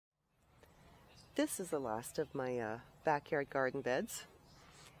This is the last of my backyard garden beds.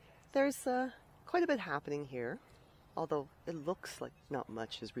 There's quite a bit happening here, although it looks like not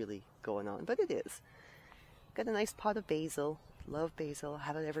much is really going on, but it is. Got a nice pot of basil. Love basil.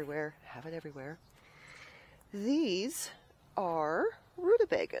 Have it everywhere. Have it everywhere. These are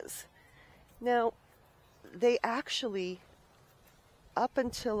rutabagas. Now, they actually, up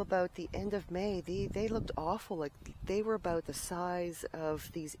until about the end of May, they looked awful. Like they were about the size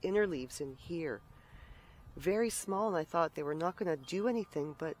of these inner leaves in here. Very small, and I thought they were not going to do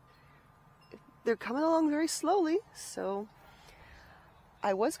anything, but they're coming along very slowly. So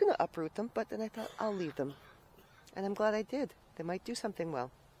I was going to uproot them, but then I thought I'll leave them. And I'm glad I did. They might do something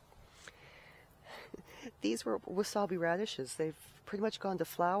well. These were wasabi radishes. They've pretty much gone to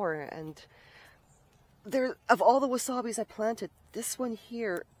flower, and they're, of all the wasabis I planted, this one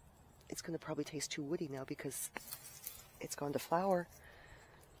here, it's going to probably taste too woody now because it's gone to flower.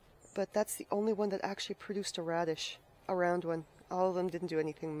 But that's the only one that actually produced a radish, a round one. All of them didn't do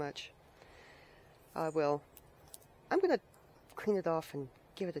anything much. I'm going to clean it off and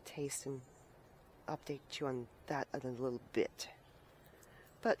give it a taste and update you on that in a little bit.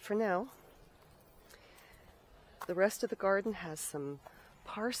 But for now, the rest of the garden has some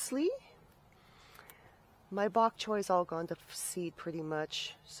parsley. My bok choy is all gone to seed pretty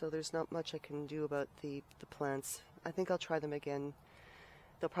much, so there's not much I can do about the plants. I think I'll try them again.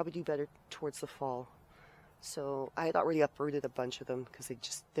 They'll probably do better towards the fall. So I had already uprooted a bunch of them because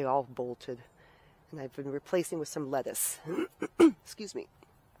they all bolted. And I've been replacing with some lettuce. Excuse me.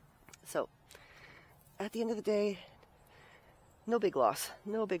 So at the end of the day, no big loss.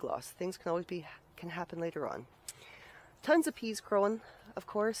 No big loss. Things can happen later on. Tons of peas growing, of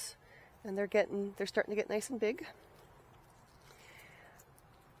course, and they're starting to get nice and big.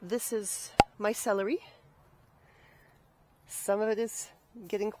 This is my celery. Some of it is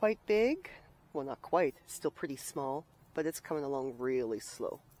getting quite big. Well, not quite. It's still pretty small, but it's coming along really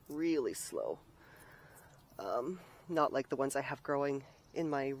slow. Really slow. Not like the ones I have growing in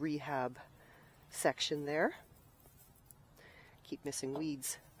my rehab section there. Keep missing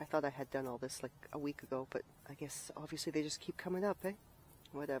weeds. I thought I had done all this like a week ago, but I guess obviously they just keep coming up, eh?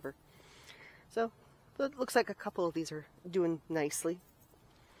 Whatever. So, it looks like a couple of these are doing nicely.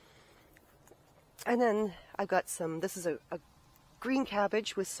 And then I've got this is a green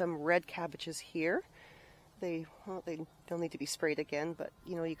cabbage with some red cabbages here. They don't need to be sprayed again, but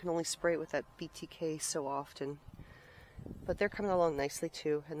you know, you can only spray it with that BTK so often. But they're coming along nicely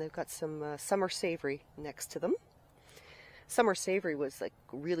too, and they've got some summer savory next to them. Summer savory was like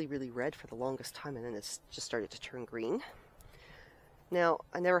really, really red for the longest time, and then it's just started to turn green. Now,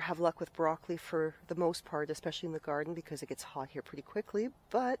 I never have luck with broccoli for the most part, especially in the garden, because it gets hot here pretty quickly,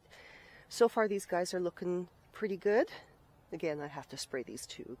 but so far these guys are looking pretty good. Again, I have to spray these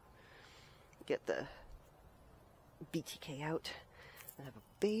to get the BTK out. I have a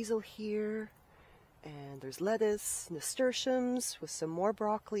basil here, and there's lettuce, nasturtiums with some more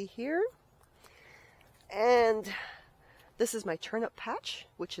broccoli here. And this is my turnip patch,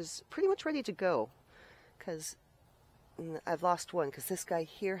 which is pretty much ready to go, because I've lost one, because this guy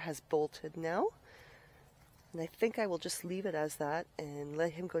here has bolted now. And I think I will just leave it as that and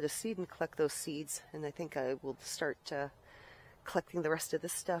let him go to seed and collect those seeds. And I think I will start collecting the rest of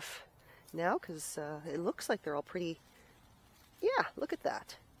this stuff now, because it looks like they're all pretty. Yeah, look at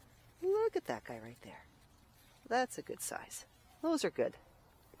that. Look at that guy right there. That's a good size. Those are good.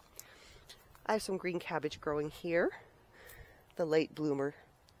 I have some green cabbage growing here. The late bloomer.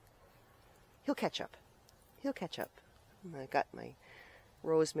 He'll catch up. He'll catch up. I got my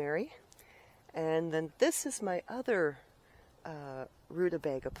rosemary. And then this is my other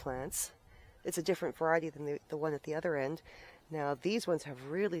rutabaga plants. It's a different variety than the one at the other end. Now these ones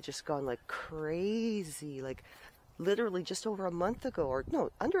have really just gone like crazy. Like literally just over a month ago, or no,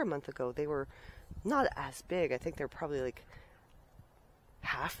 under a month ago, they were not as big. I think they're probably like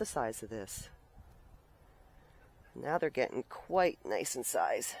half the size of this. Now they're getting quite nice in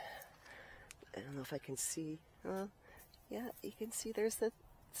size. I don't know if I can see. Yeah, you can see there's the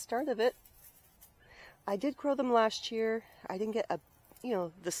start of it. I did grow them last year. I didn't get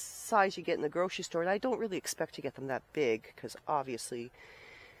the size you get in the grocery store, and I don't really expect to get them that big, because obviously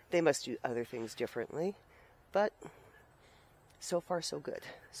they must do other things differently. But so far so good.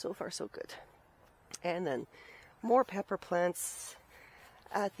 So far so good. And then more pepper plants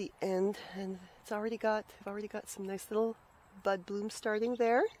at the end, and I've already got some nice little bud blooms starting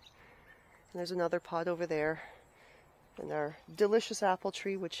there. And there's another pot over there. And our delicious apple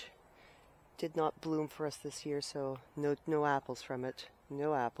tree, which did not bloom for us this year, so no apples from it.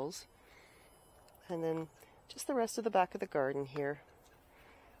 No apples. And then just the rest of the back of the garden here.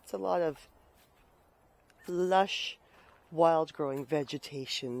 It's a lot of lush, wild-growing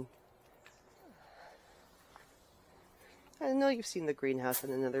vegetation. I know you've seen the greenhouse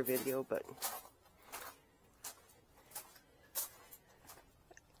in another video, but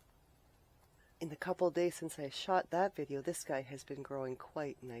in the couple of days since I shot that video, this guy has been growing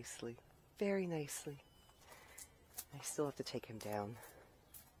quite nicely. Very nicely. I still have to take him down.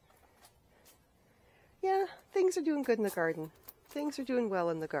 Yeah, things are doing good in the garden. Things are doing well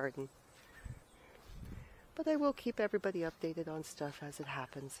in the garden. But I will keep everybody updated on stuff as it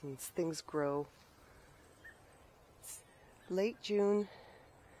happens and things grow. It's late June.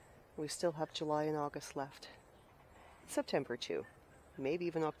 We still have July and August left. September too. Maybe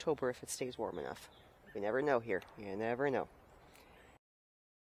even October if it stays warm enough. You never know here. You never know.